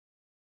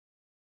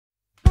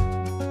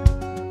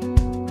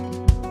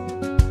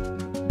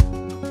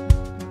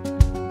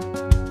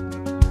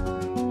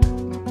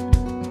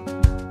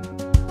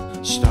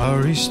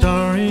Starry,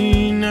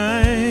 starry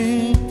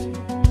night,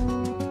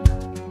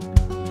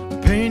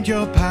 paint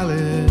your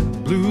palette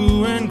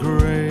blue and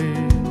gray.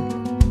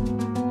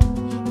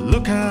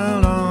 Look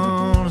out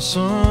on a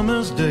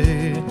summer's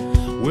day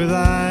with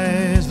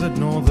eyes that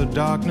know the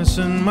darkness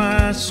in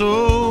my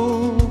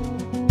soul.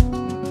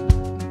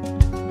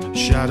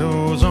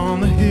 Shadows on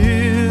the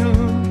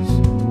hills,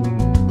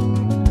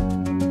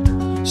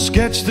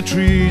 sketch the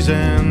trees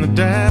and the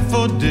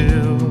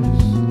daffodils.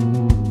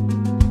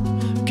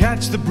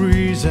 Catch the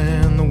breeze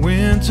and the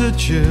winter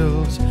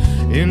chills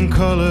in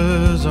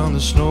colors on the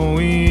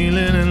snowy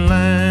linen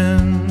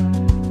land.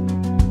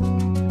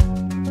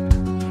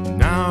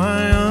 Now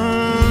I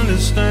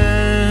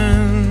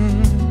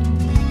understand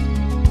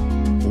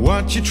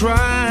what you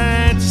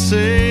tried to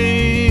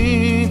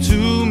say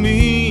to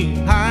me,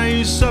 how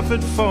you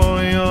suffered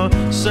for your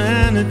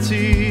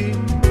sanity,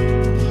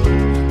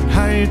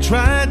 how you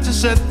tried to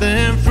set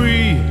them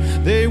free.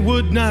 They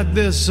would not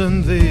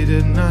listen, they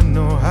did not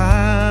know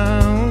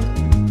how.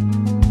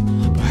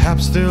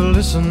 Perhaps they'll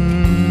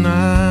listen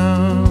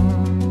now.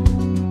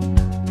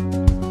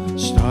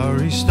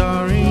 Starry,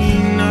 starry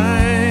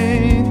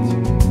night,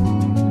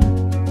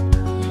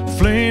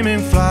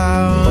 flaming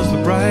flowers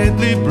that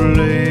brightly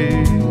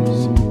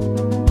blaze,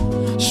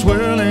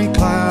 swirling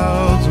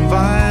clouds and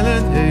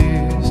violet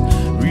haze,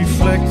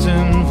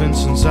 reflecting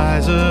Vincent's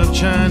eyes of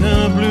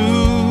china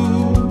blue.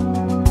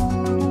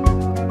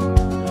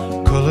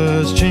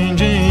 Colors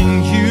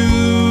changing hue,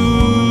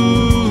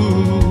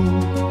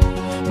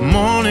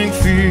 morning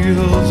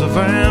fields of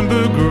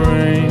amber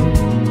grain,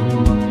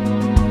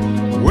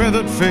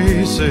 weathered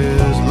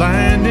faces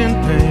lined in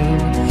pain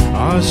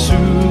are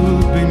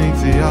soothed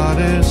beneath the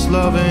artist's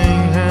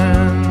loving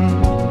hand.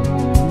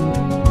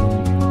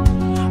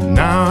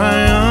 Now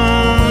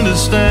I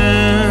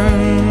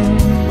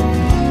understand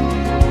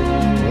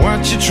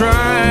what you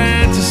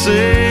tried to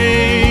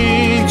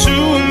say to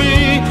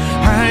me,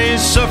 how you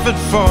suffered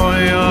for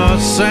your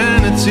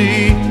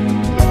sanity,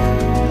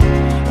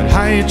 and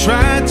how you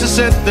tried to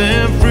set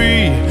them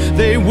free.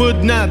 They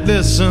would not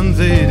listen,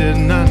 they did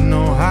not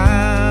know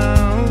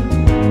how.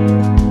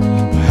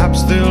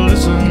 Perhaps they'll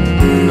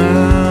listen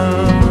now.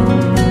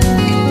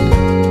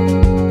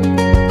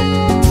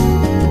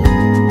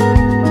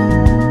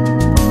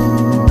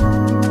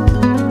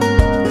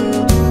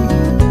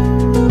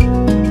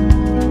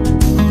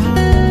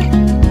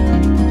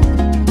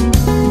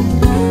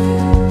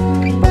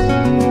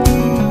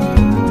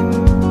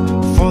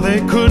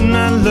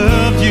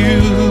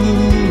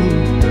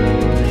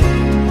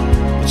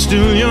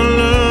 Still your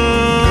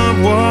love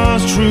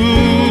was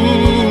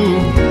true,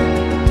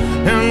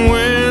 and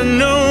when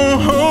no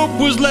hope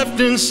was left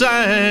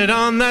inside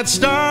on that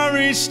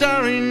starry,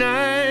 starry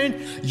night,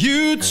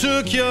 you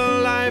took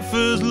your life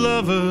as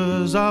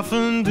lovers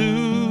often do.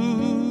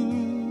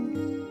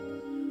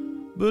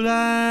 But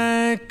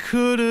I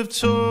could have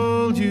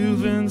told you,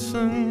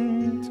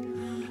 Vincent,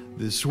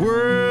 this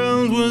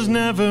world was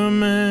never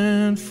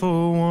meant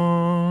for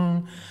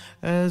one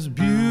as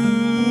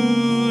beautiful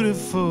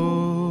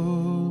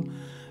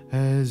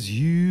as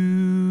you.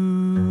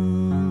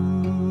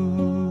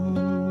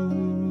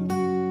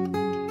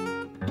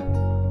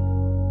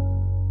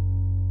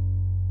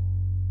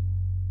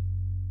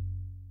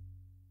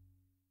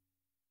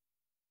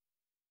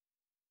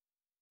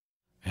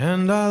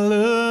 And I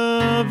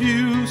love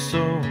you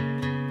so.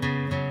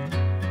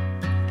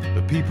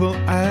 The people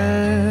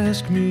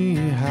ask me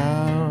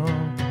how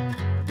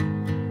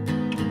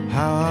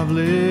I've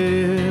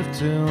lived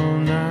till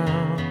now.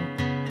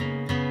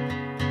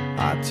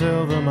 I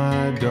tell them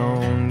I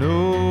don't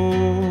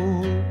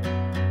know.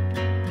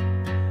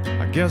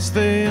 I guess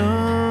they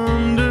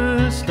understand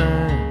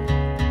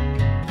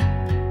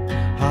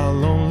how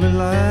lonely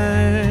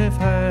life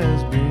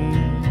has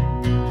been.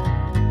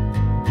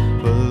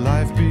 But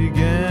life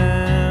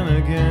began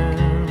again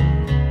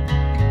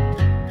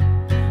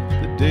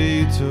the day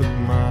you took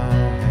my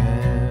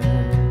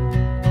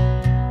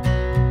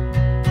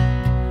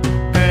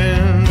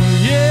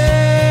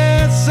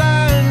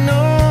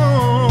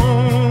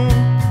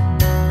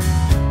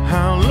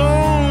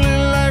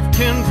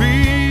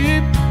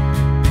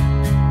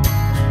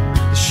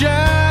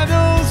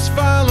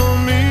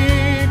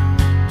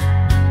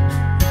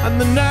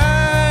the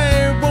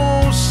night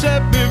won't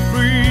set me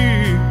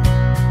free.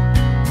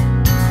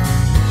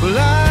 Well,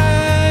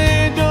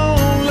 I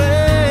don't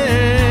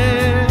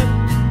let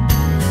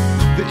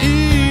the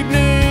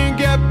evening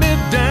get me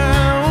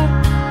down.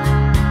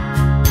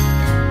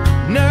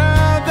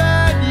 Now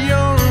that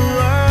you're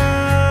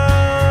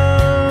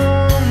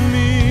around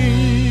me,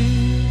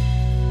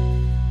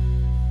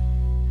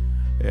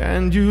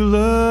 and you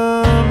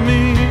love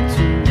me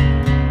too.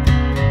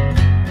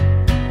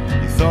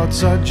 Your thoughts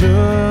are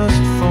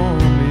just for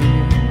me.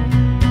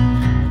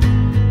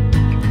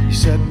 You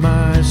set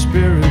my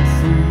spirit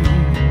free.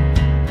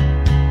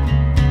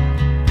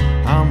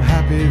 I'm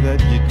happy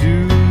that you do.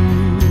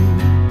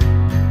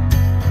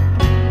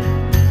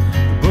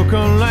 The book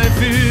on life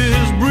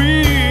is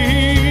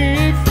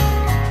brief,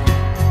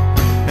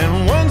 and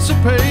once a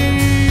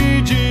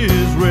page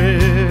is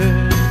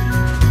read,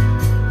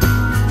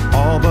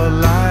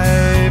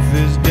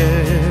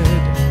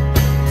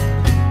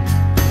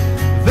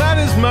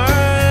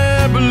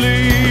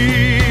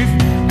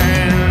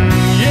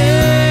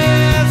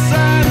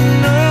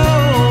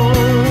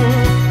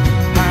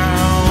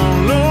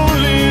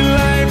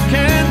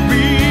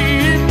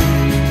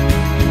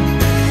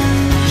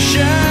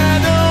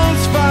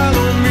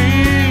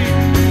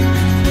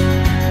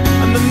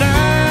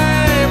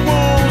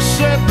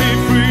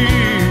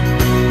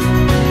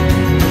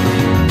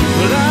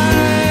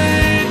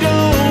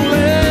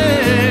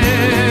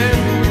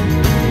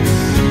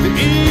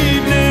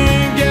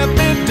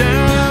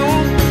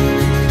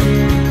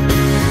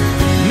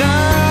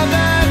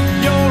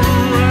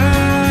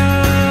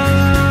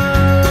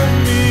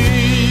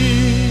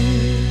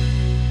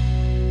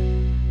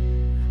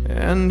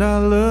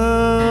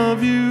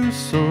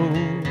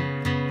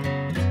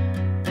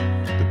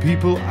 The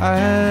people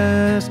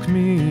ask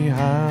me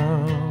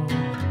how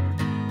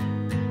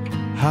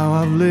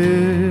I've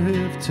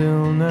lived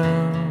till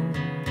now.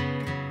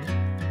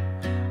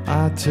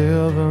 I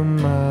tell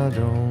them I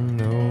don't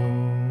know.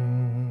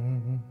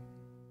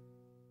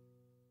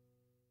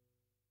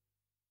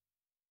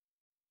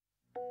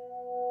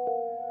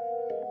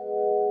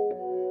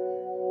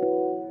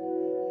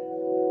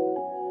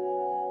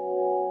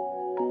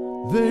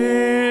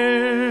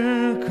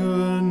 There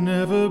could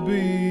never be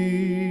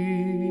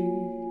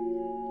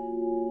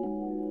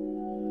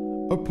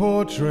a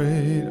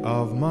portrait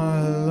of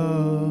my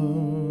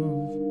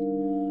love,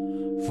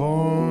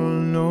 for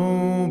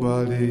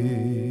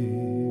nobody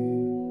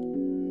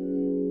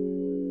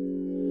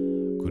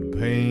could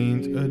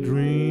paint a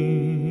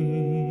dream.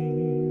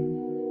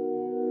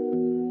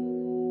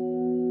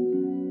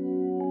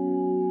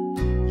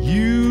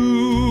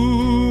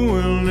 You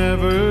will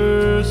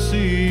never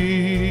see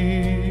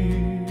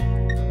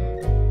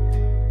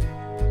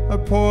a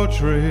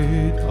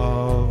portrait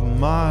of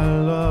my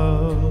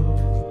love,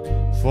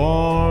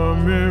 for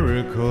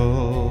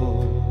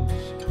miracles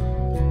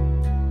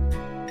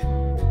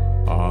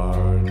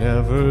are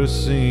never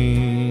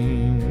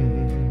seen.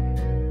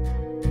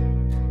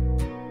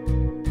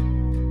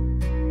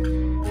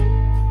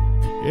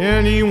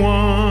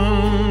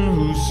 Anyone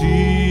who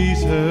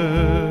sees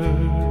her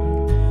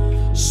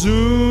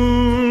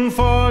soon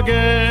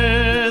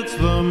forgets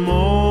the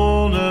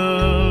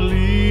Mona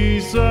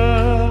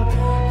Lisa.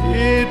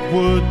 It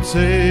would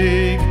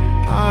take,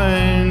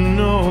 I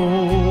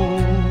know,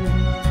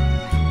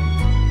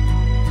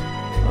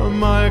 a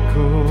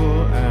Michelangelo,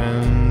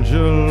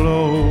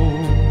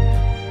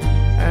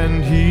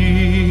 and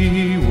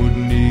he would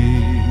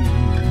need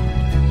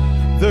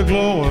the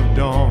glow of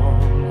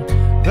dawn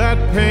that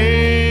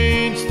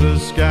paints the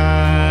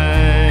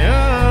sky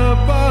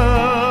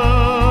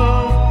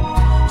above,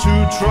 to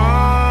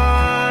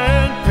try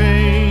and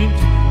paint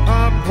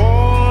a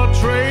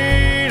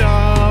portrait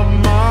of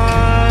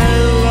my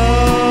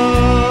love.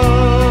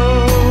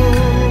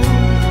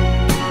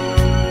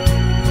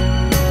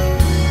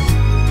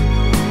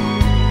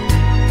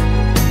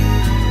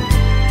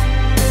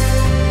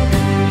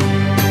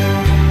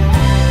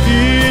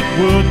 It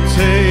would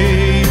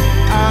take,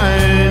 I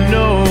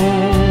know,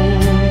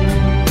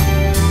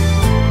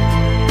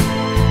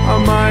 a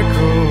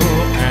Michelangelo,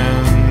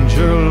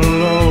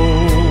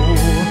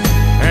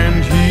 and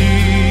he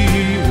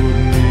would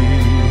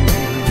need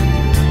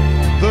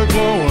the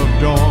glow of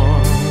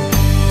dawn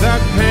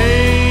that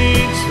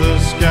paints the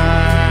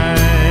sky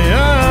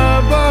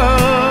above,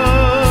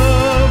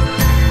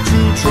 to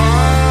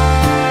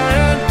try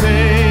and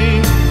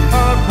paint a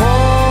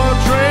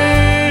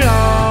portrait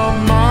of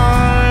my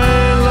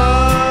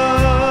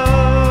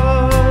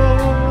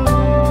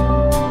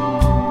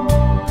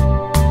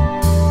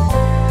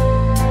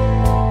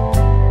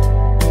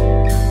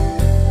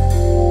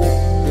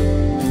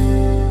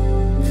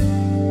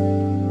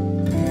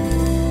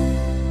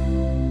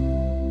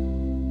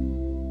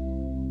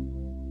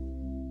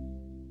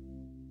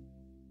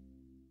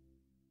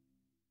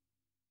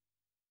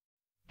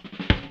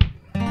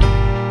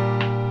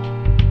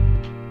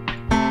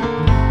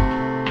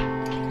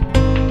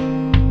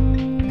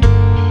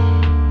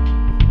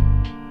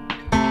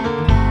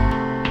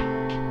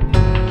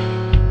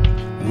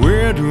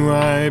Where do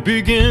I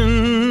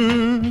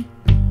begin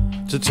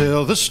to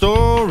tell the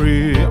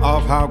story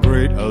of how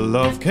great a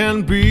love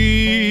can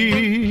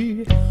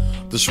be?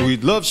 The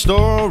sweet love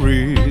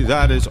story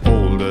that is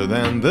older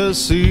than the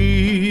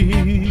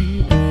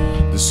sea.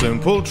 The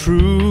simple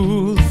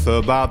truth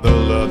about the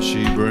love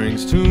she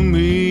brings to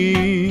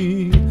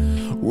me.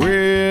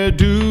 Where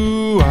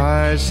do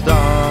I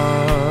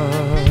start?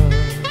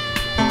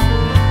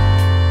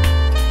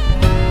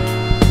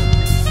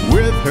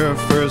 With her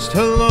first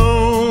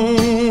hello,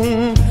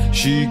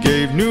 she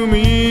gave new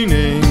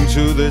meaning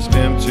to this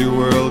empty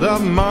world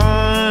of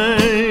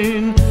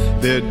mine.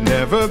 There'd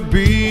never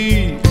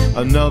be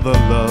another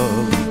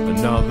love,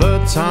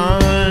 another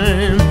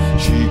time.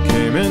 She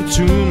came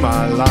into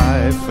my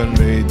life and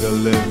made the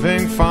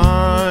living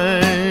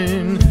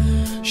fine.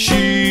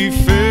 She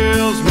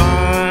fills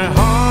my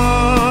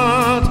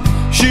heart,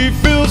 she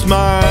fills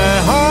my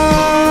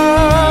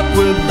heart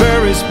with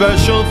very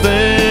special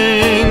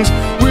things,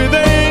 with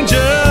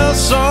angel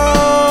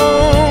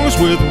songs,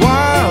 with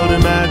wild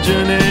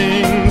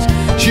imaginings.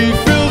 She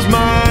fills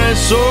my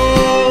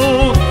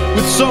soul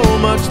with so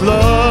much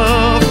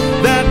love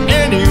that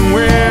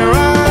anywhere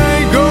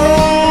I go,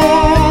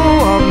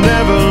 I'm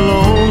never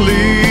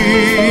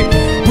lonely.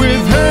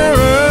 With her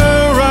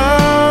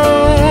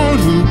around,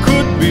 who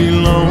could be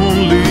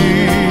lonely?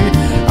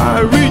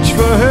 I reach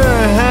for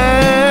her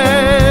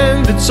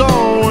hand, it's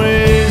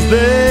always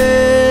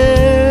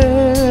there.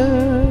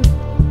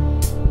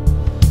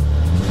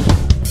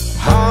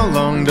 How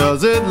long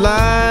does it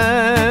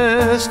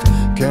last?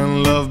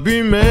 Can love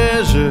be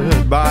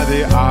measured by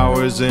the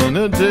hours in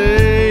a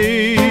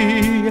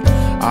day?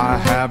 I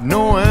have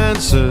no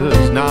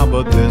answers now,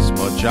 but this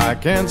much I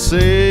can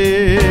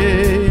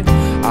say.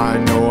 I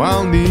know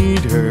I'll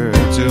need her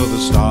till the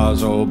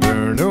stars all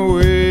burn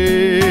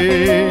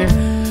away,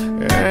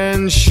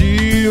 and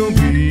she'll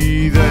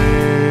be there.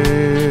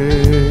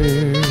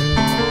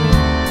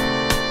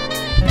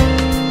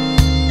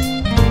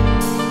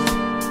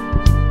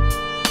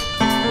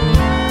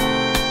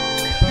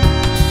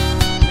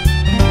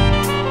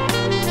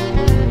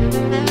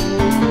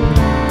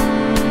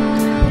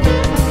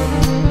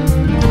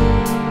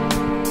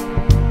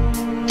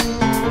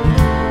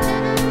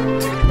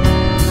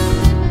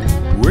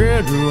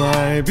 Where do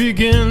I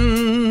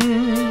begin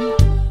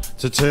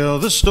to tell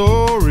the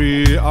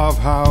story of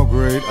how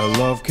great a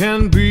love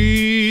can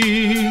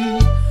be?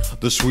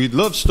 The sweet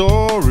love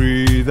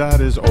story that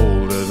is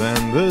older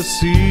than the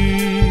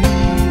sea.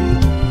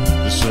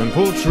 The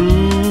simple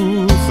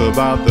truth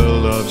about the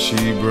love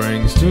she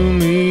brings to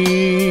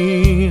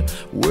me.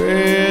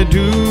 Where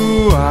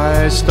do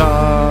I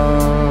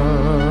start?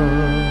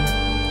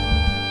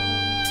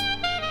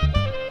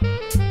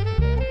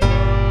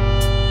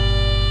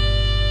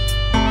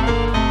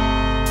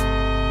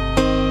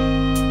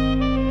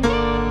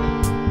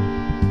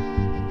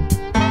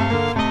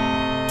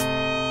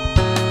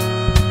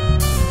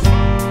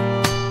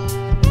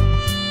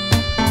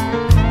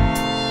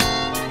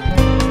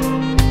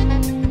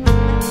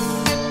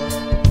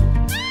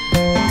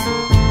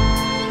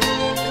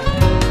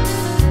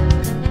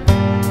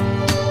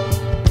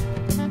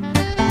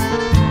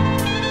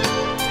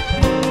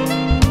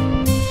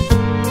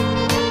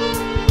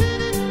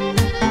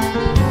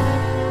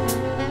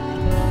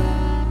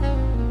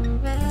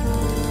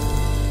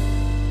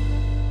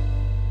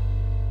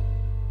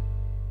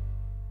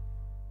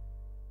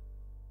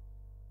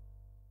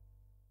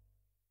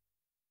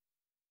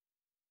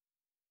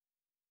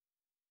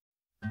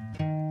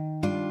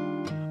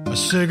 A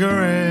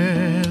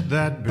cigarette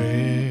that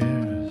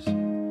bears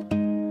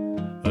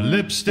a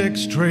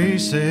lipstick's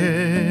traces,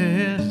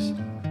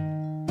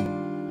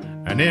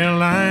 an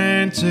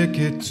airline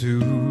ticket to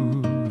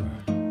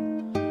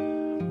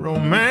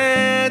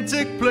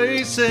romantic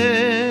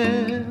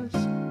places,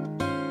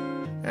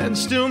 and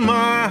still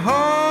my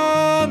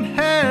heart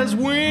has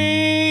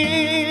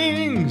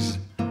wings.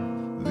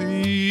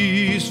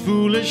 These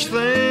foolish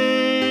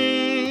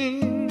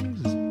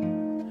things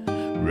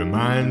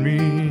remind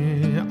me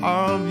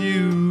of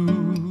you.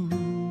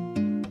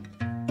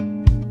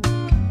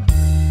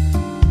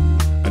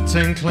 A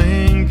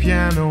tinkling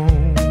piano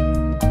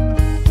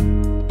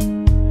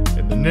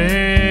in the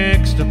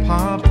next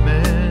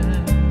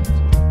apartment,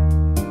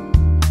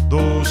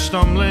 those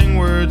stumbling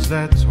words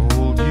that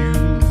told you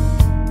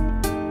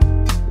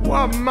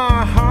what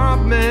my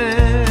heart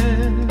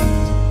meant.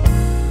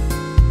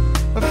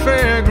 A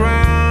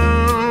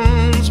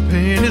fairground's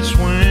painted swings.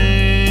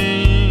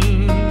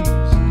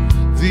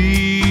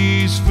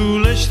 These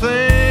foolish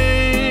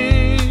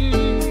things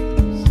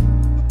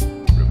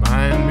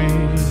remind me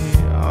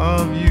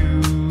of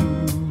you.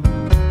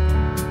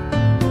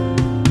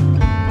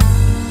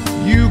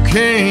 You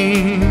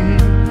came,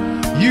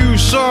 you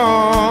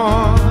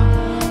saw,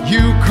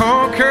 you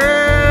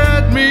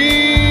conquered me.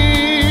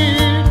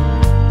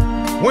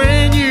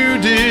 When you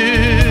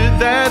did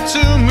that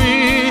to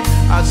me,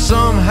 I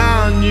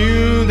somehow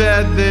knew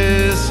that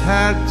this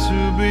had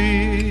to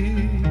be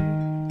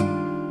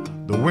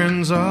the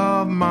winds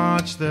of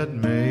March that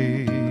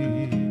make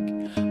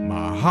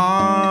my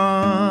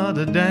heart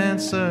a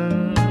dancer,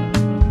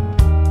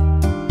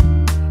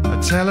 a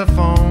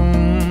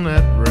telephone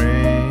that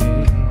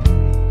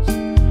rings,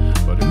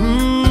 but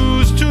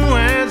who's to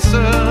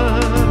answer?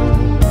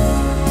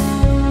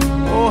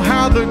 Oh,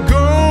 how the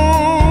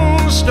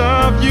ghost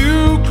of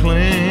you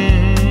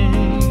clings.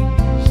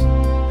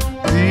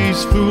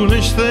 These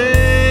foolish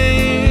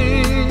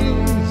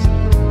things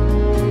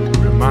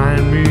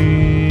remind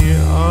me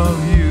of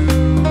you.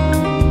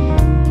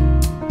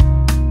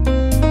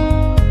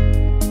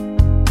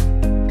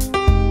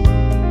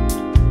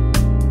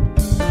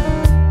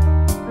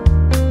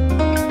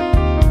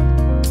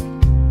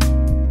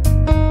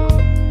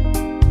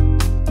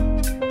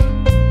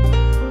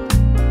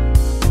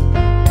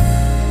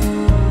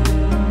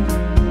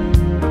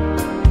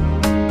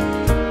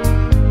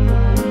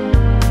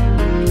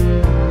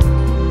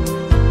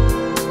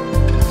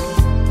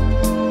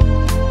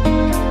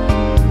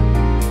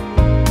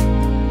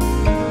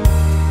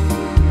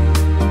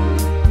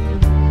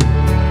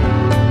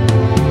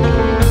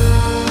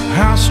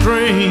 How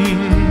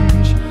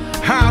strange,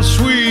 how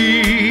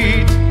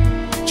sweet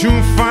to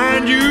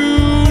find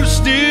you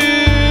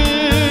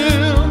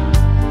still.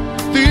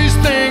 These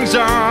things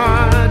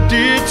I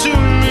did to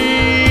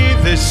me,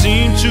 they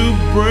seem to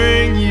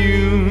bring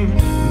you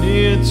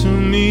near to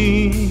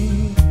me.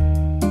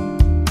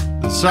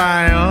 The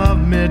sigh of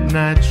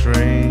midnight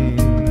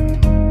trains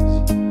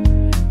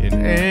in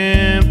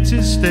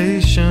empty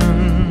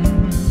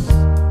stations,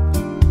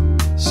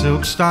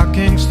 silk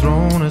stockings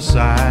thrown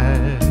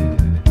aside,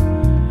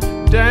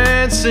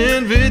 dance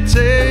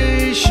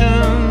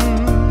invitations.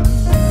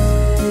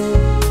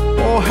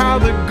 Oh, how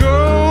the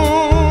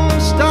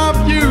ghost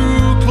of you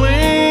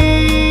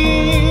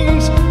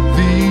clings.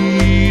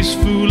 These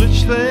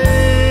foolish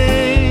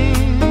things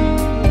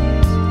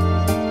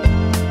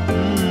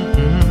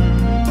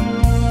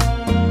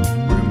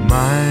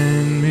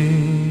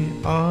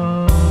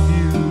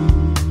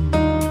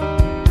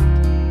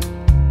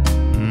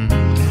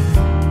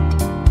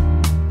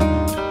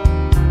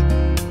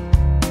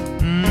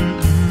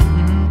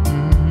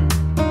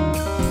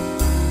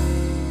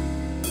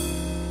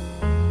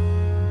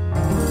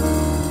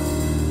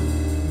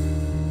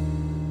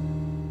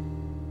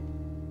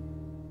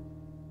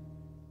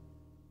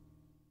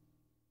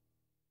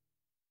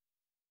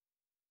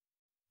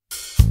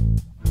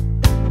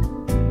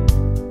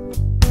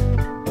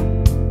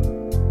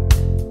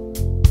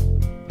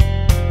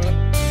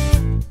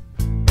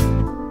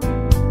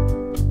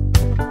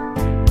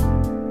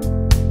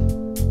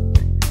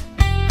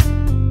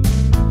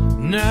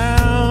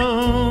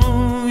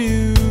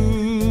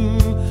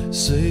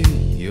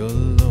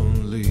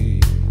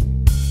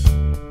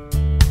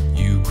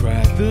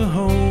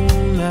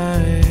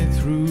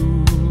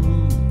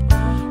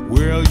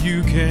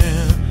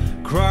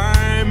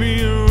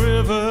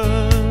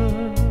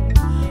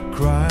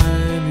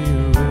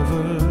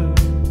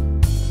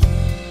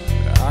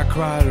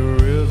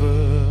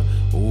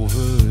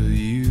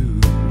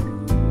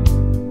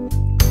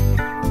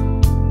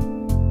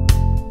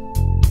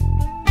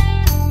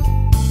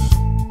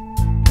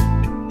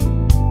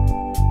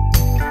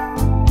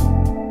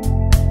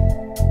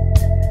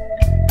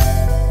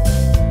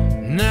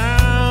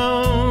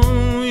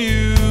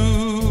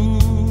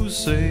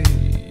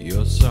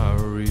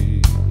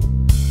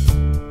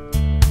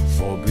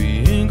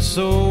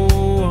so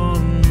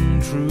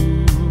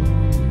untrue.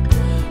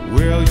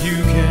 Well,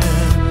 you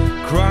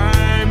can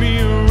cry me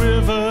a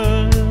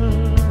river,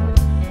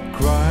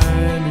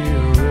 cry me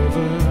a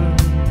river.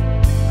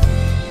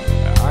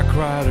 I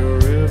cried a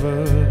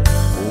river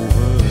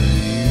over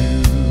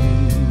you.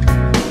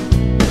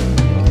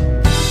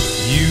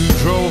 You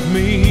drove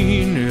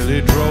me,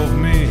 nearly drove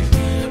me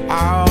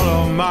out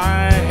of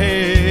my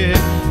head,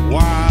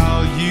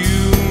 while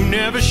you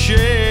never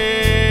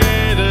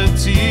shed a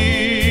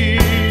tear.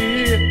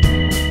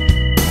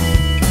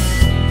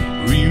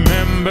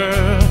 Remember,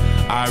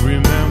 I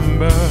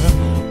remember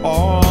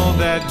all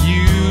that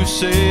you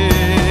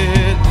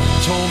said.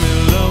 Told me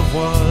love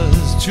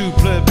was too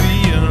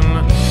plebeian,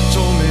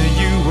 told me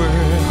you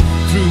were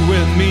through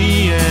with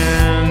me,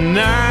 and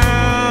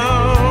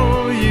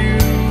now you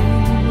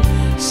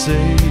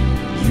say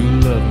you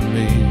love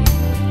me.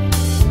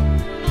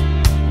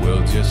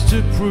 Well, just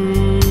to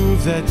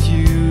prove that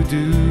you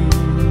do,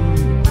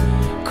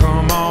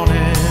 come on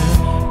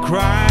and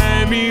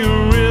cry me a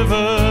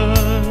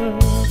river,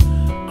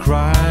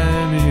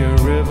 cry me a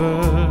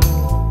river.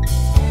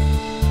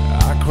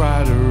 I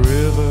cried a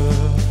river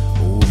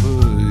over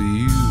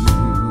you.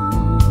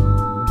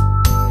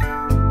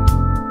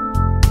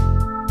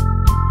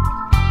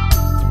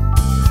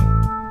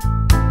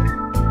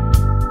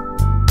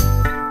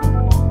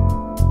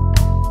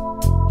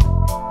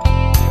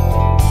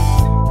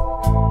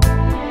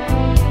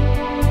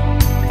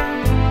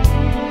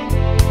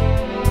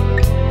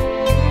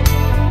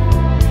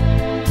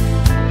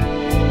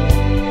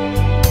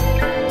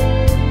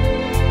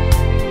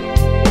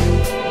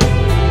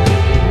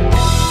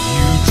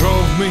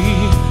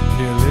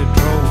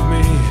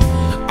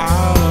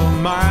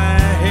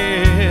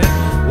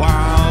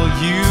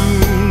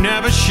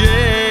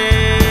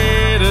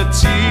 Shed a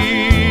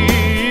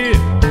tear.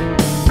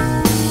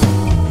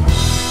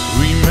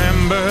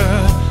 Remember,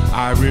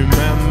 I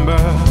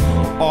remember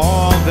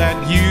all that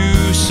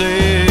you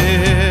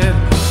said.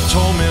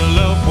 Told me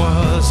love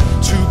was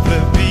too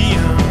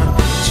plebeian,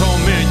 told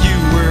me you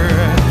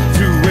were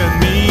through with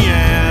me,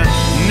 and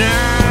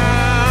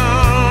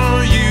now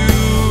you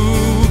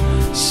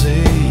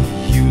say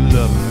you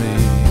love me.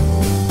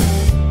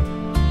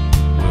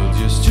 Well,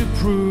 just to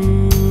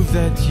prove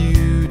that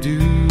you do,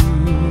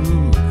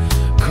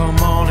 come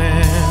on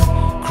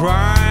and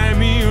cry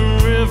me a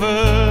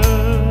river,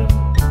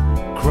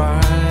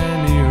 cry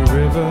me a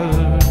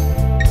river.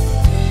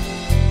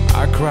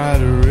 I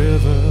cried a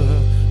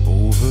river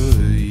over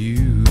you.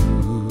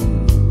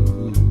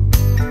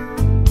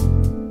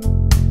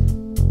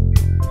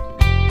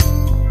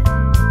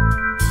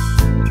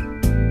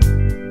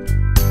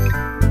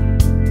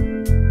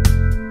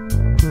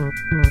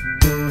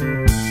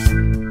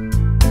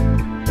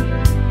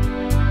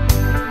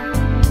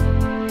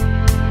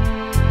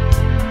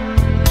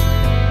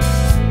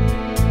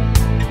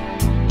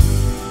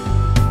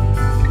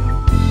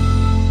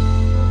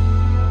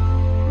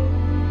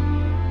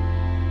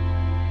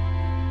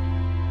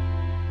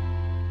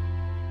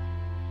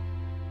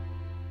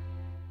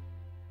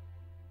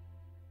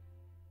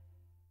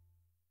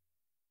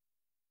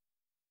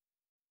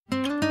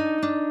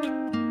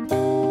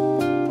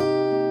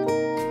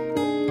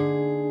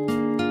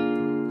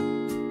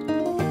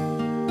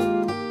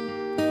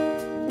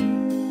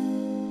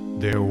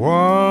 There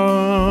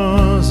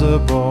was a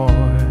boy,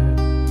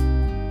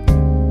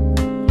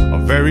 a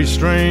very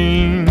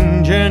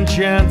strange,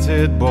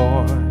 enchanted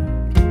boy.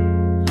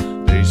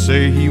 They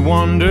say he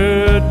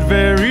wandered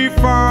very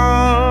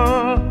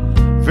far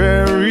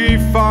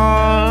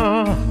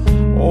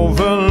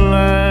over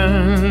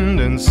land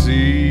and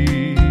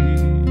sea.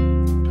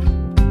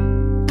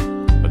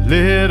 A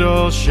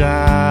little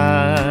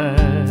shy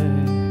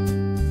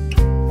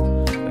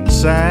and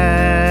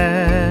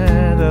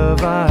sad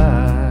of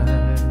eye,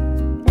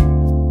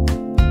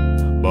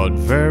 but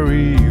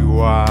very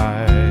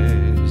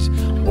wise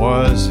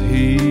was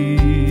he.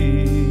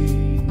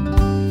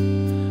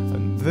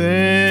 And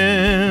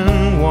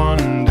then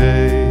one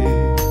day,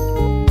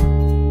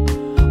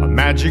 a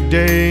magic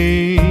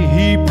day,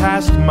 he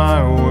passed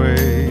my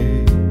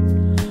way.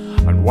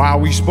 And while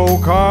we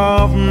spoke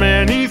of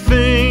many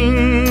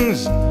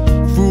things,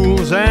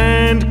 fools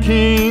and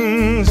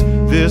kings,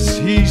 this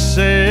he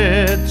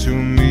said to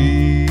me: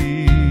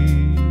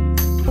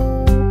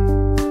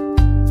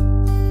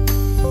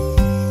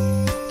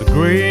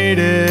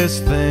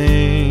 greatest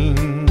thing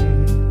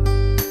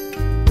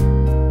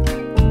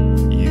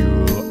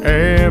you'll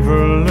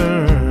ever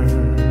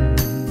learn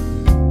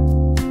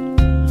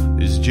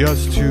is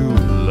just to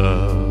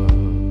love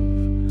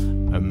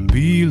and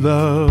be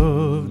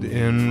loved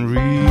in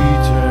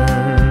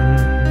return.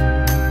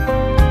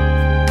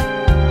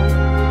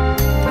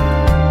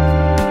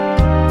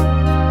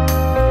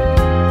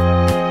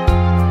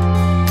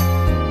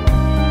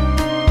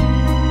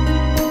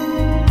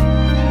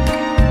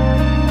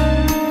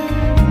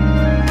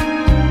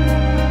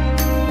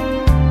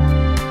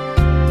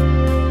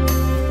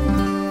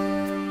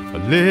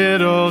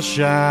 Little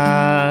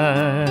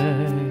shy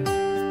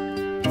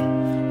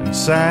and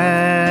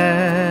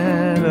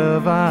sad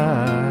of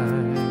eye,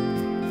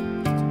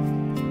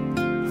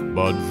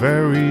 but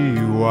very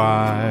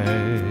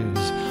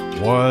wise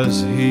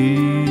was he.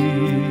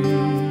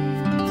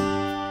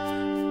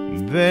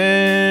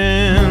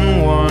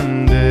 Then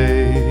one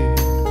day,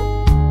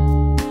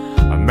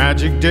 a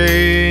magic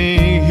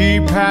day, he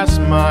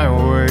passed my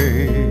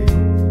way.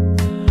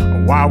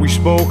 While we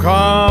spoke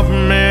of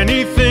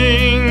many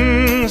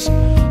things,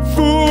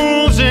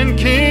 fools and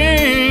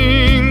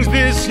kings,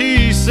 this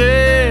he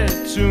said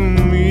to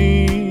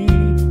me: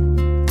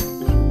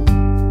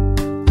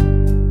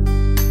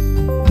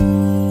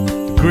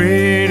 the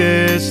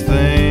greatest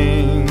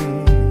thing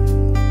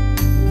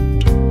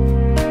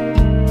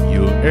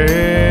you'll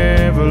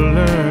ever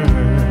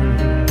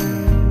learn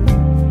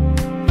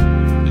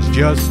is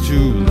just to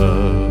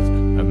love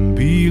and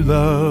be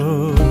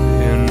loved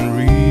in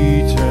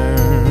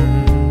return.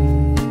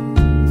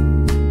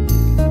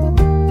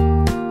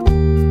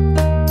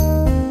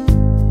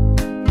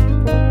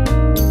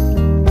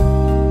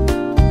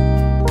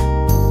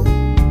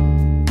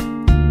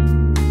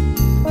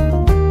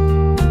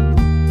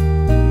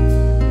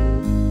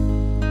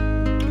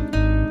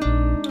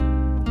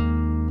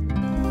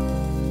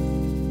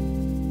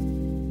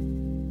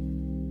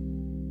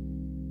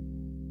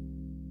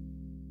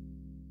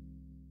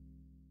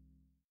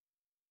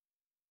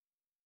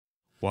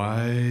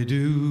 Why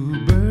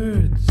do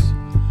birds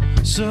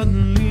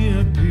suddenly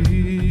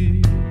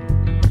appear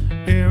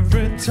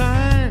every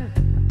time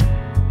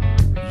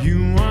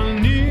you are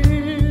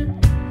near?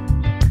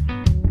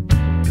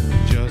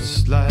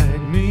 Just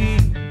like me,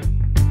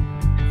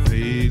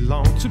 they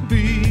long to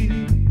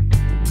be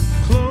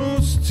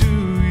close to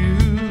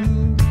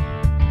you.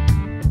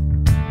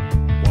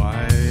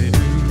 Why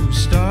do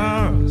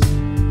stars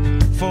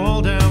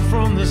fall down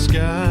from the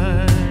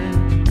sky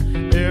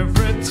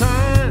every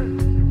time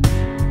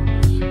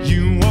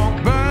you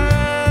walk by?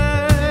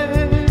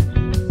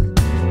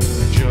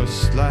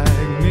 Just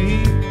like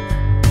me,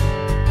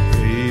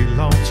 they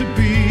long to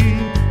be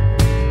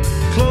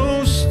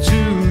close to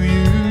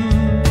you.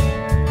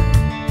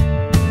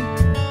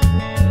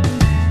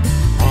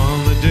 On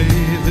the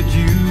day that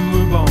you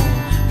were born,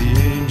 the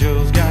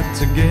angels got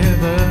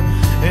together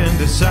and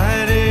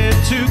decided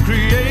to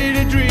create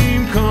a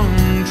dream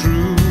come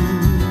true.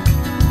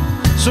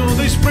 So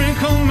they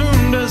sprinkled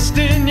moon dust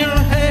in your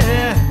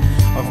hair,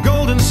 of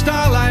golden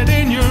starlight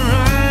in your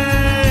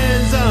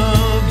eyes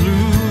of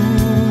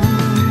blue.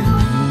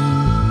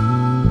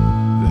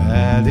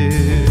 That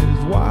is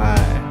why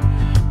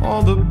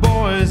all the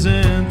boys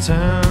in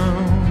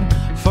town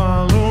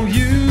follow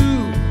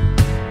you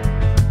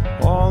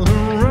all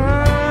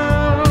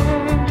around.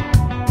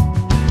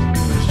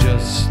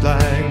 Just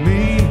like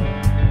me,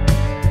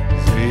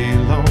 they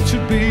long to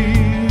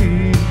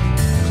be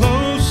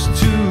close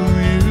to you.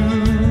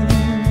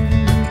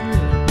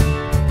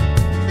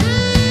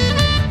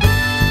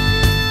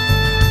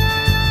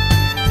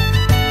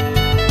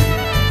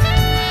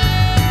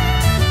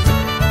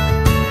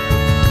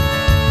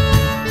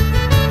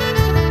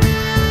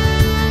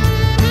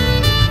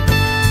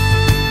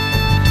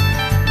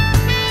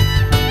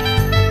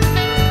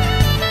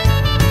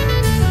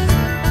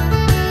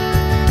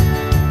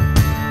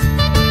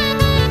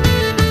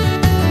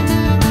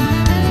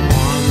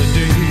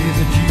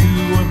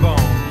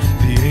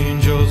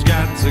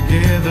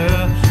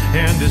 Together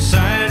and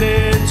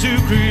decided to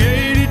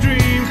create a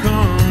dream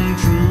come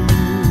true.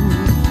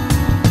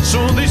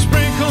 So they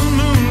sprinkled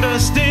moon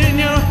dust in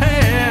your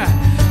hair,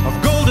 of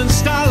golden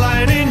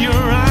starlight in your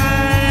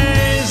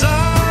eyes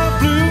of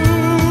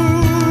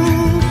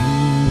blue.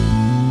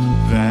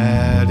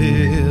 That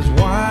is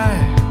why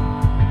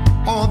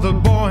all the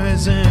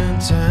boys in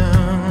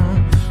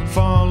town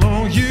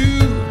follow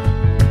you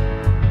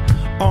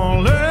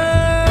all around.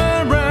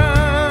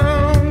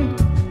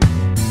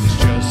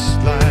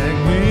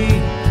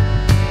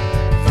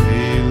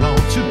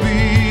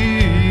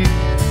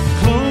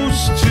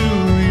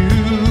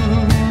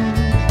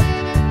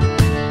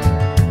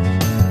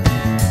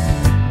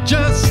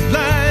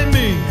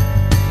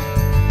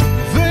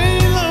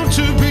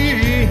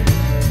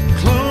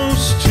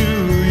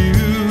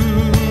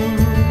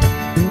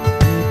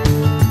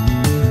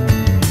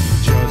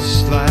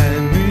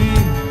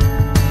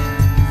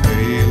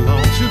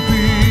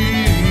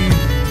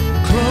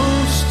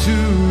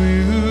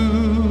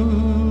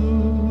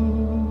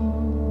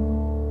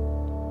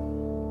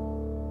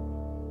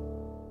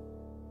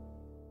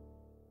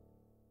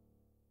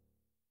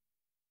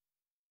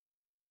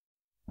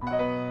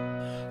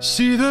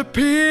 See the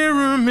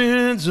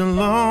pyramids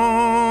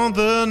along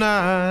the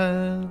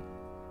Nile,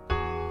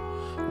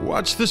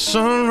 watch the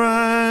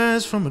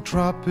sunrise from a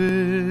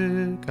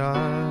tropic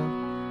isle,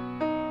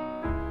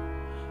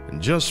 and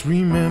just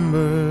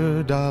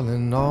remember,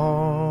 darling,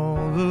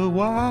 all the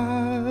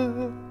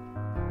while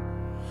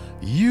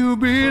you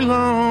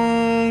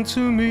belong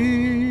to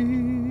me.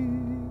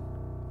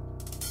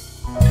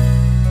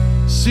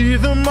 See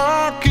the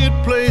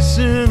marketplace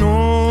in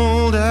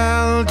old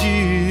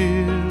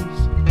Algiers,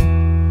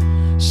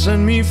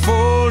 send me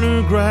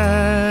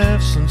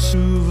photographs and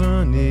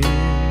souvenirs.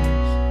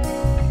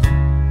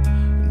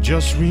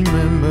 Just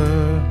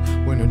remember,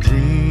 when a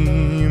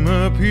dream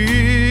appears,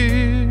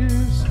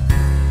 disappears.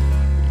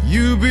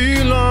 You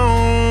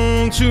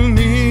belong to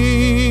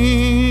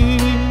me.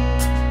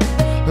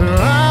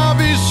 I'll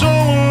be so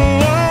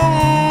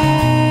alone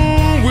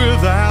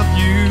without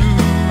you.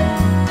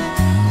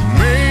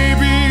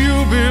 Maybe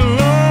you'll be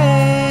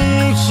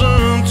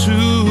lonesome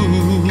too.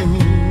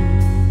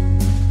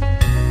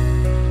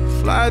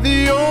 Fly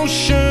the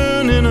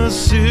ocean in a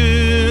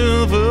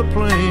silver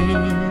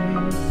plane.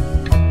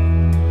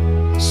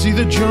 See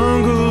the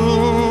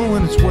jungle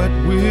when it's wet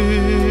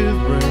with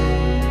rain.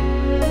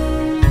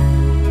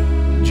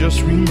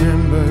 Just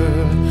remember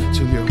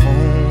till you're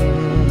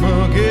home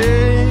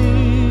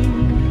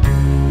again,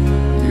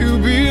 you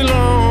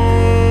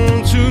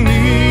belong to me.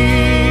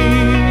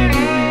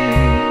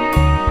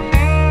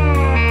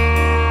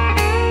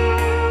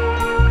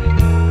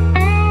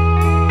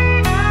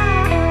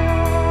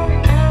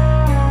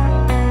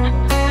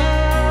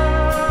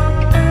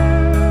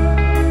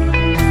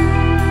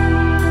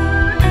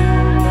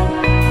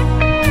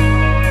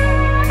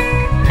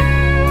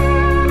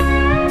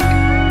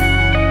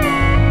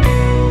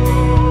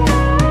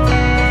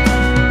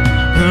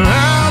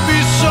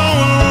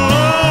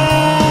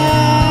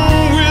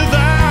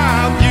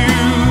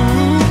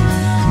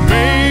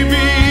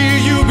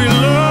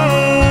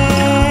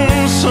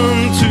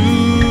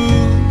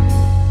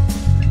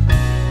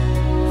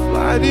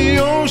 The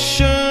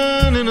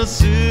ocean in a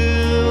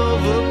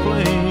silver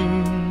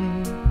plane.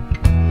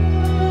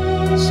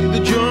 See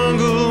the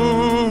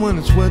jungle when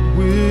it's wet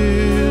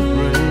with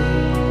rain.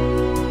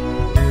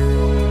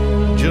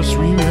 Just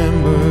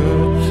remember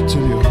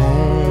till you're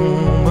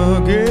home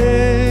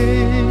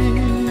again,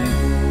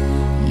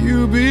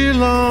 you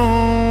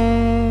belong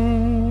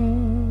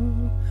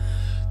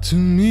to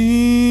me.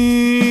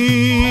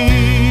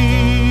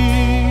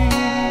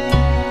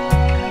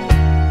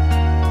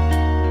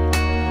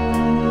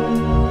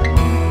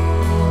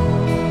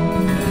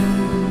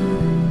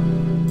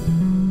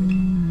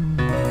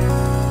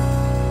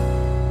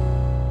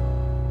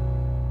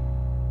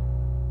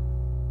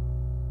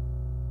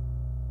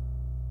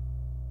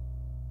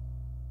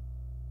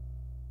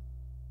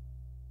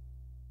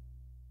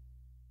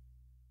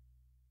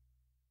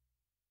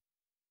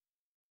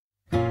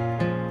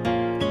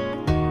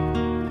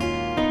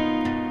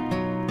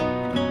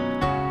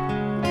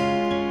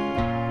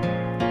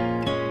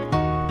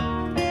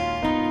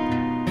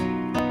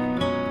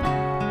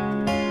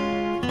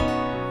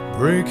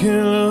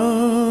 Breaking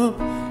up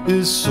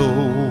is so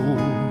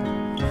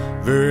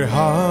very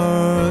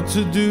hard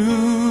to do.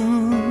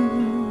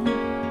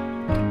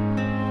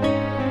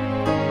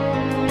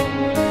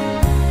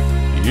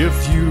 If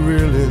you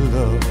really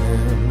love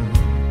him,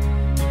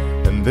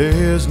 and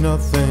there's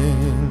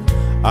nothing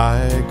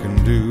I can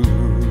do.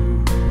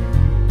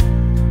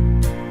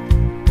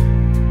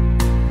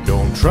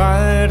 Don't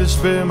try to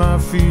spare my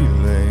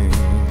feelings.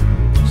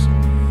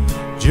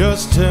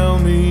 Just tell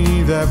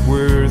me that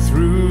we're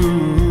through,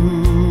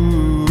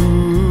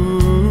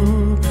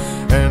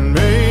 and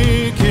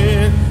make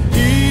it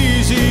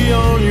easy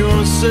on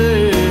yourself.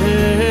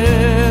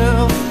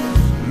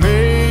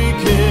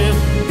 Make it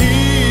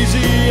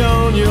easy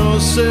on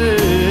yourself.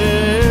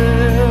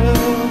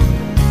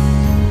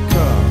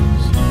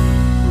 'Cause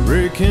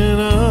breaking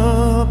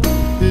up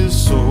is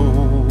so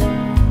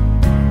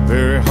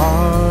very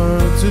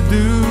hard to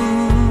do.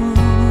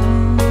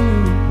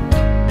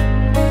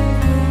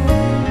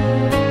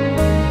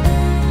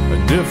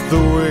 If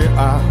the way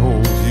I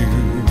hold you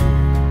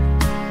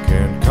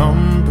can't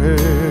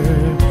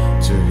compare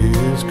to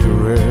his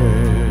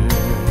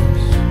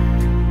caress,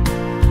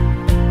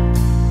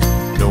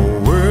 no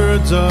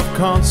words of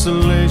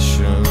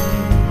consolation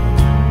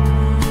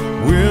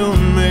will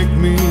make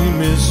me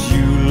miss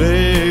you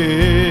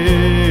less.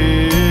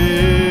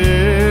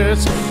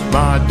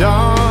 My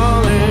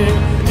darling,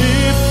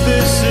 if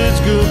this is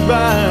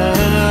goodbye,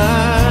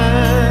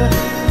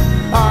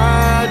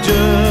 I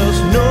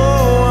just know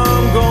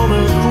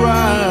gonna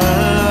cry.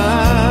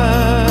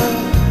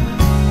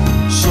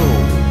 So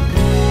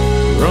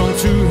run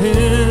to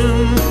him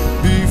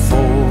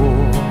before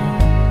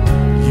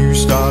you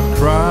start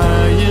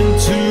crying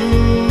too,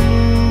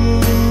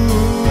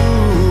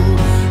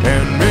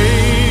 and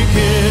make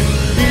it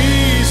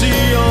easy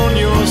on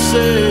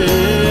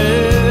yourself.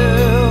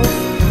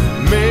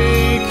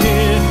 Make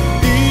it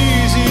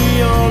easy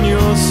on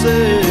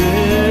yourself.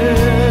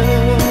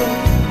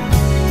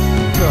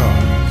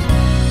 'Cause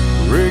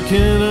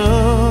breaking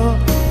up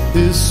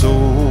is so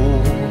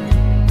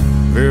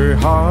very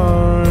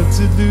hard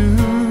to do.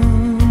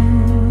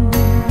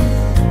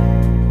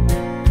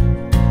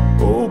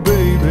 Oh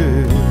baby,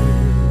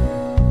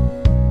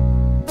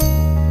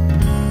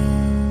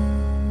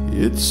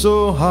 it's so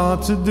hard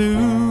to do.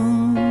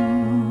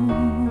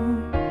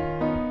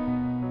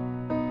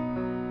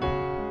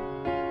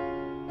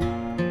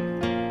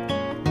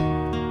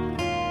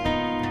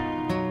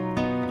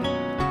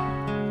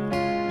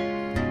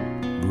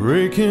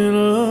 Breaking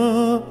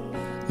up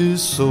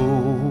is so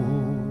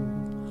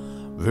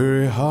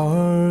very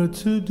hard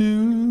to do.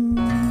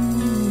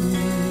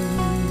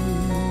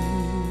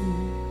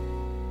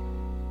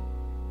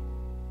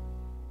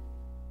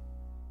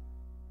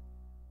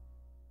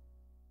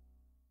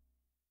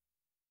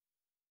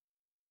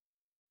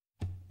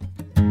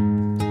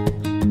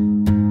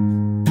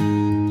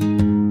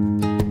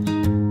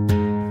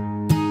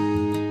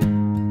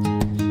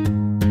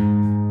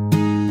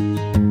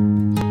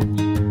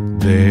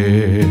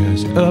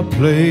 There's a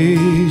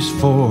place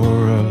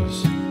for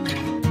us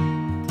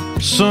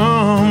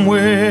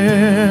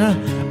somewhere,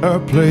 a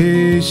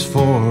place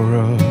for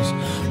us,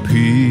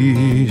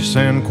 peace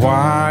and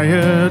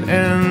quiet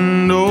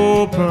and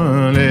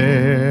open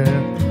air.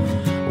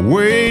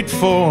 Wait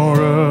for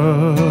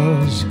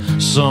us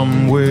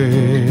somewhere.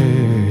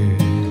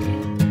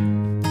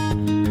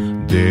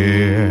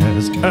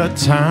 There's a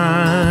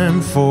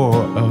time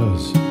for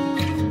us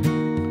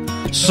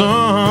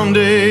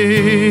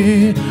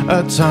someday,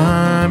 a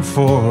time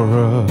for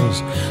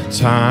us,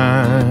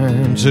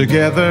 time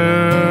together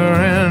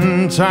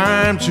and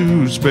time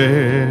to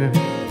spare,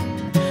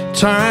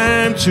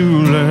 time to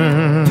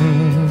learn,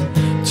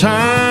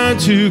 time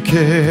to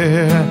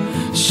care.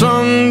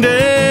 Someday,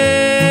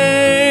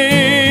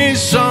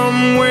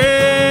 somewhere,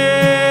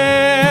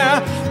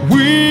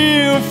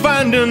 we'll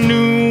find a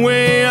new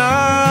way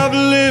of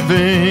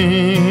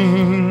living.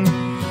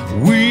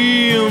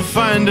 We'll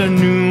find a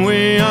new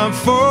way of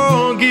forgiving.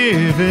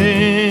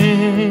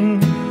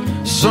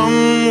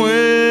 Somewhere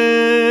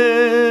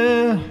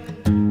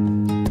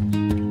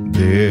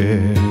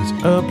there's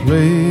a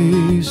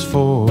place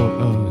for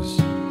us,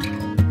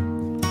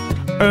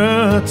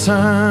 a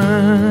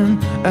time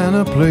and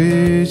a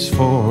place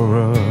for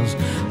us.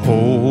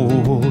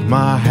 Hold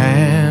my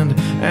hand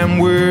and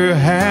we're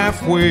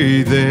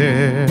halfway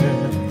there.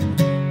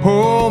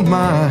 Hold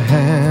my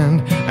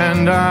hand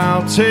and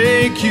I'll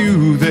take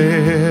you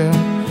there.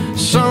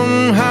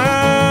 Somehow,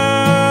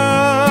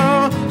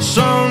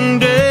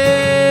 someday,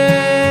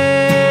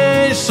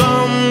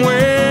 somewhere.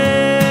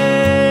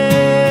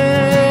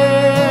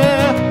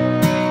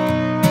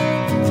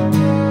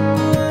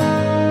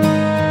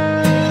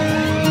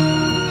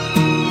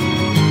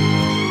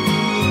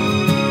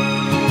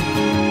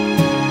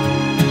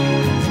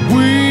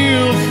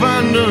 We'll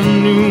find a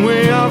new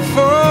way of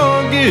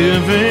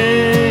forgiving.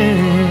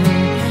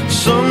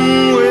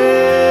 Somewhere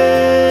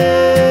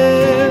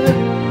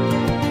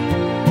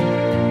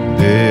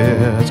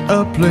there's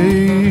a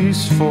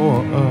place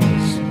for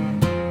us,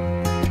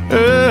 a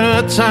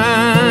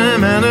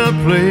time and a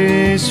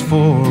place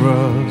for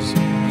us.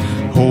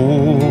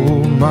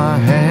 Hold my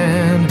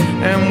hand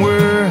and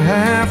we're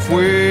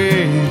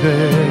halfway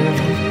there.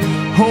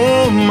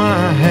 Hold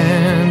my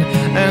hand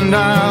and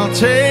I'll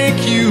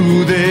take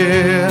you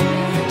there.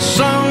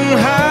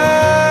 Somehow,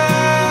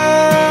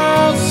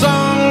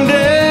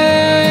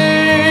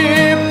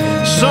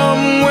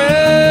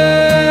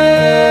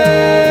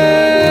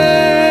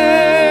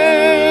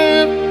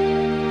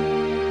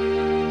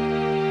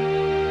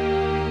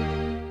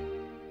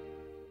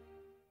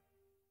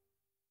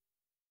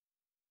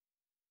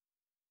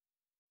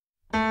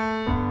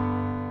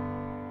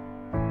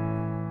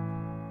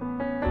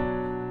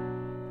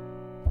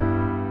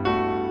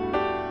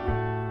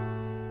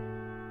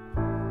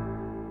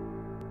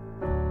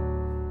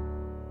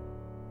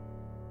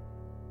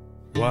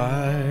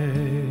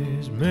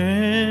 wise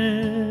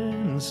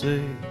men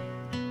say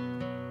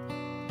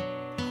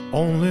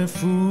only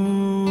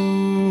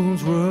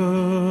fools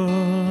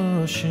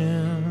rush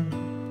in,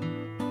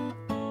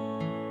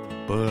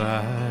 but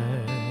I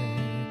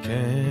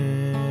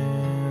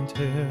can't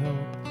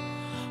help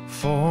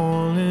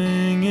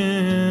falling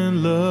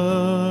in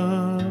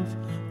love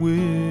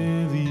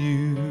with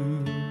you.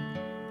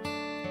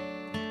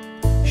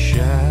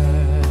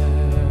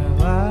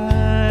 Shall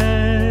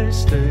I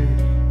stay?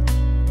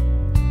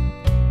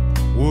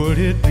 Would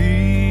it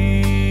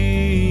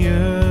be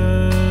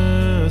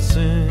a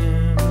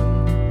sin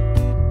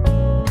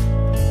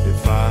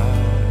if I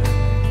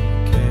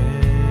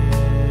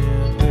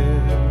can't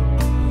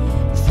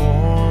help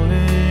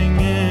falling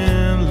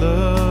in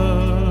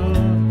love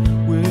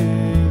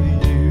with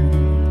you?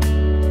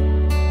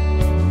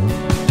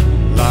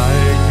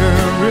 Like a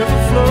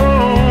river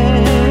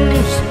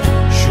flows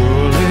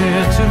surely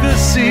to the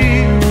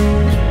sea,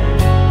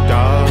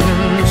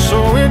 darling, so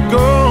it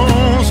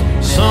goes.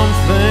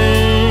 Something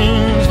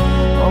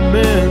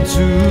meant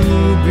to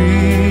be.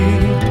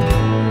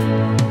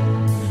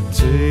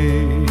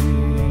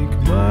 Take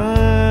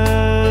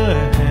my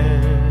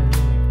hand,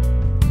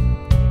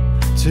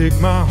 take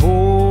my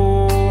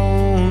whole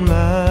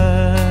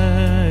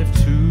life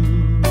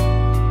too,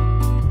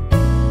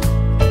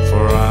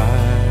 for I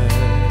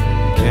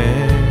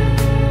can't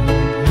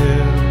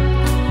help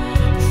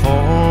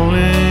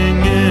falling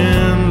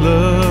in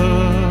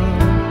love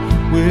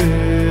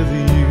with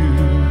you.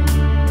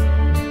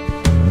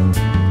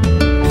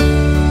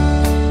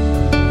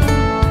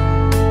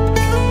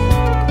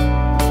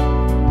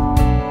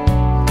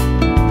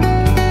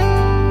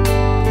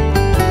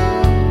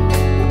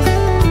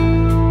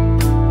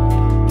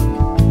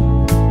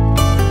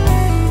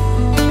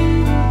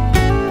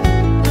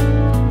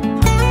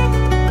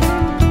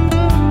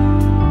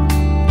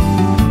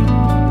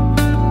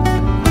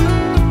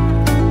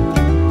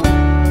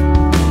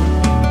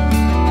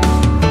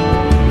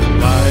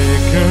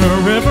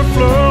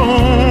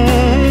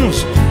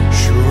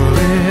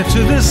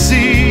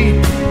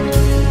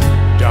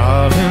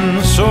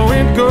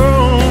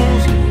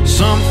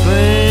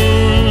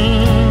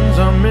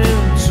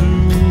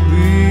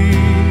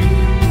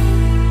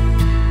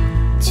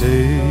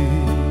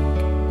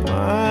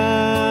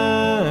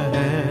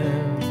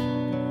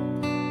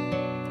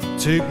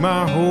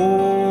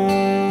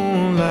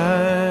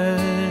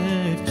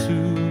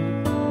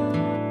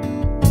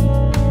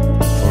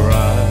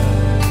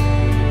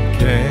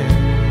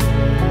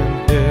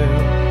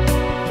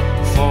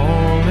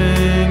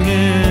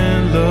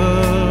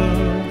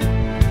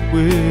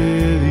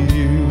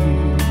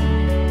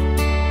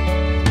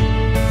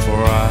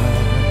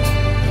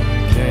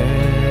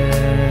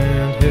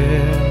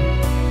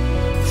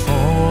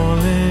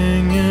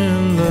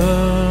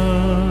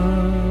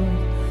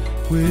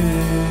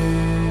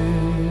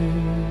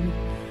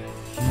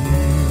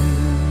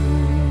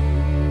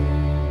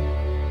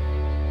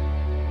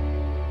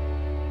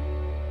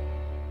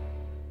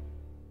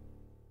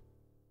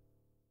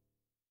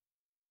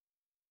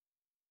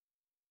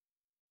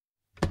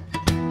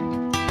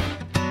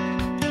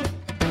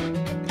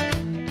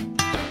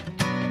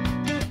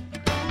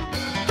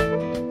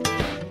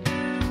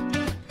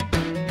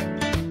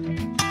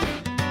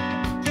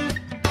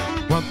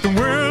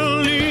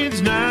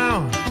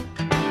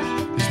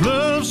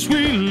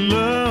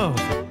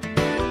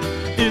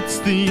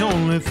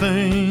 only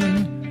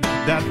thing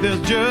that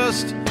there's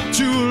just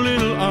too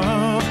little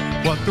of.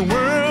 What the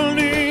world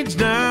needs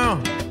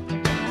now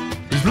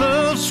is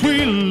love,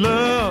 sweet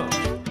love.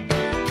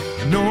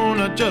 No,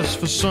 not just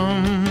for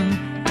some,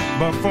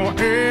 but for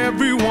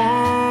everyone.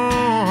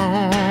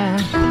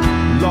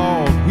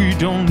 Lord, we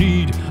don't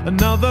need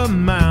another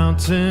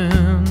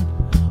mountain.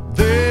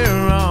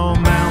 There are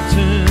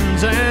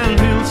mountains and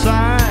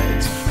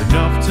hillsides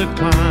enough to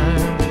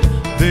climb.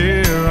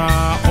 There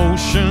are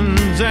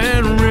oceans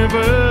and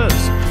rivers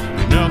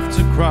enough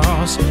to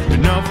cross,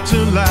 enough to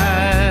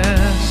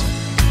last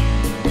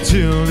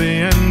till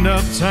the end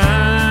of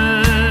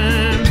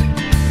time.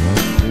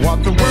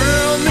 What the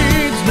world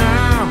needs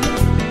now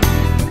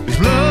is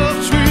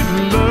love, sweet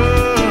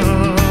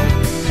love.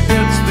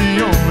 It's the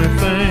only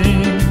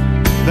thing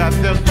that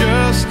there's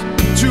just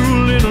too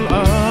little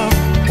of.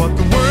 What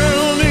the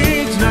world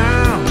needs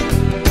now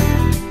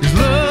is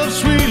love,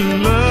 sweet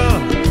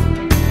love.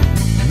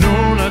 No,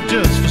 not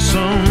just for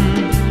some,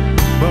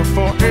 but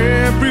for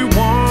everyone.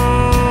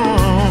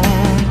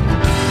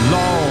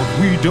 Lord,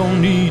 we don't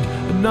need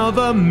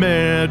another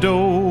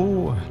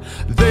meadow.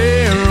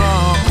 There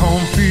are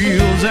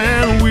cornfields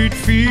and wheat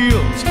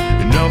fields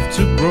enough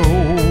to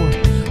grow.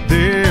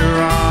 There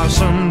are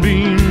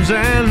sunbeams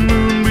and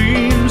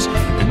moonbeams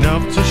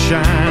enough to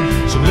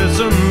shine. So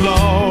listen,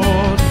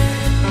 Lord,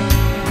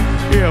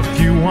 if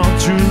you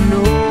want to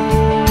know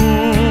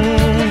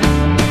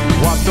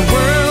what the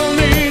world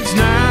needs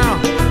now,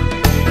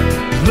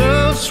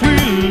 love,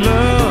 sweet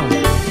love.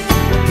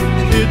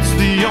 It's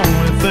the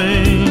only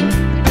thing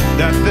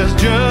that there's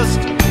just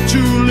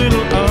too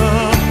little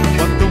of.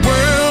 What the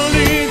world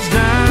needs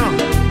now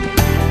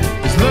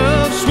is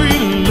love,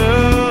 sweet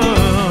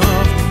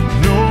love.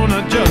 No,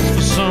 not just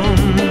for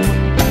some,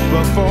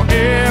 but for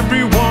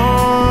everyone.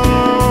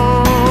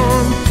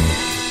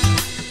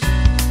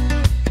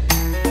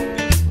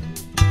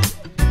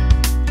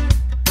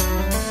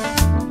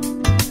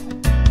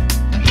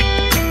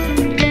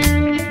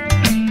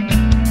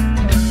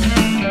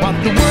 What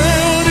the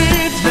world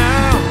needs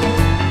now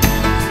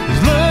is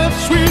love,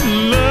 sweet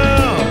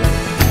love.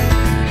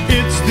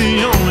 It's the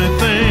only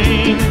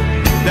thing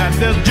that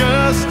there's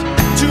just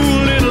too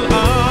little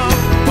of.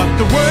 What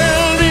the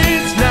world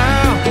needs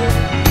now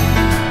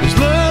is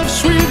love,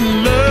 sweet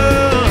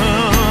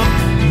love.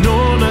 No,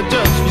 not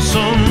just for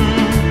some,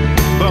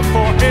 but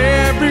for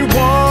everyone.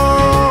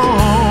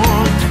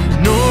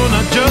 No,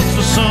 not just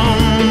for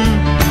some,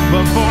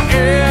 but for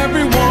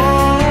everyone.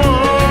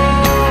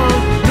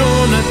 No,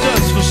 not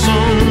just for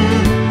some,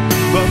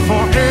 but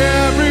for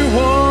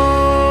everyone.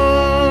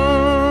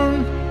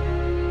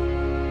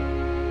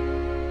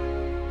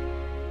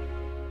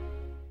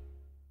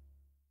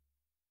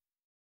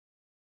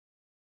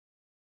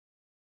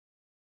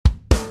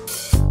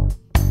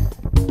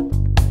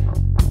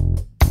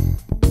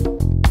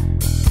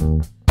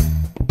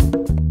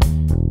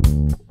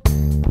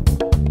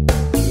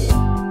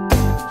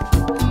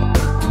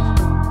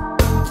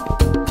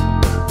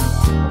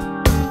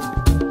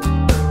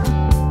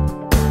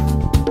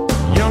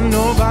 You're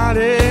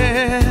nobody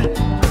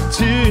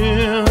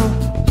till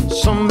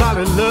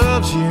somebody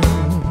loves you.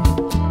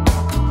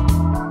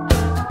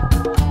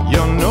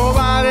 You're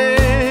nobody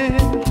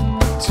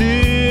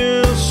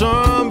till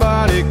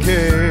somebody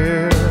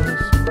cares.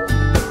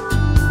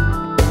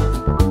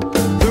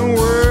 The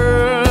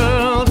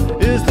world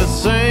is the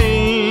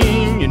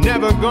same, you're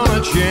never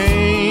gonna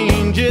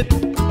change it.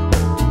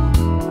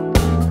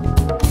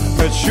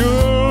 As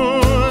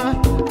sure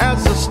as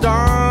the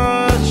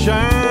stars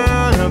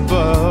shine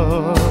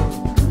above,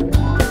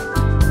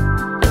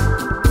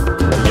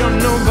 you're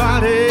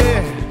nobody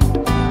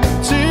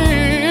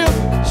till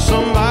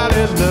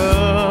somebody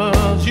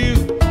loves you.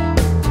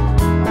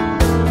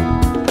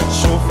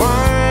 So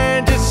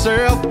find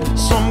yourself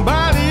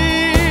somebody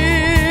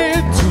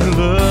to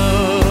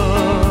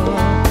love.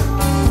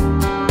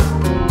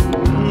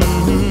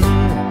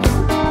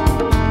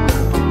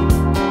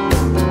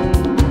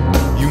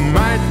 You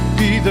might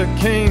be the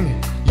king,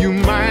 you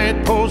might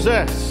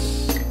possess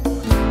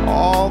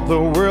all the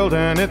world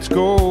and its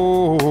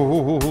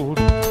gold,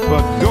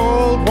 but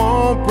gold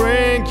won't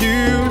bring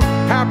you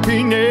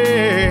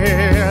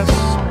happiness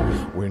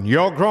when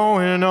you're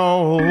growing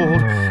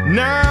old.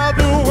 Now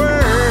the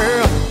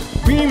world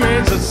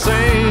remains the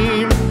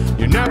same,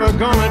 you're never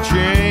gonna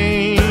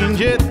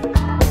change it.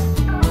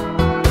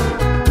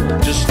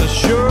 Just as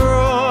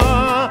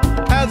sure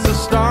as the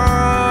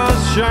stars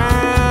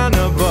shine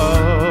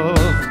above,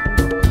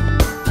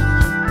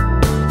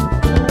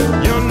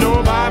 you're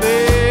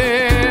nobody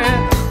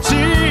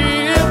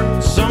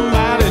till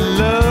somebody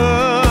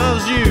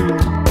loves you.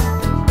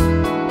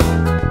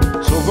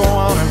 So go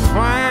on and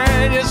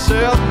find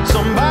yourself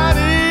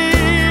somebody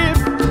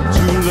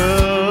to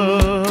love.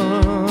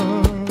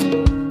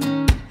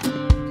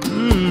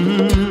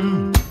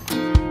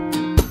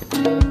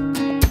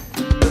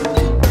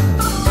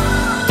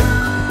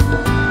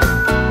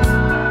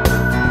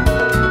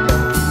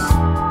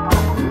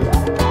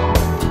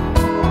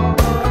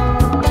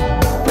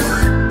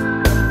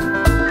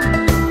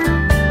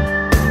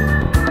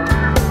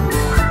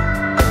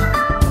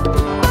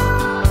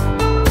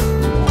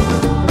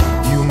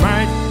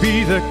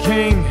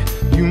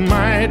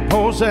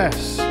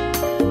 possess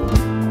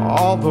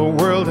all the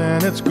world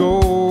and its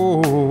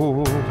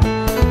gold,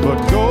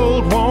 but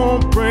gold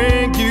won't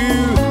bring you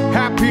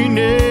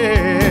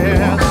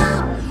happiness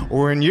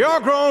when you're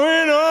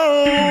growing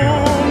old.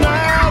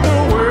 Now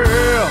the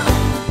world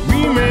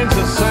remains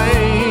the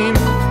same.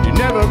 You're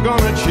never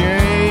gonna change.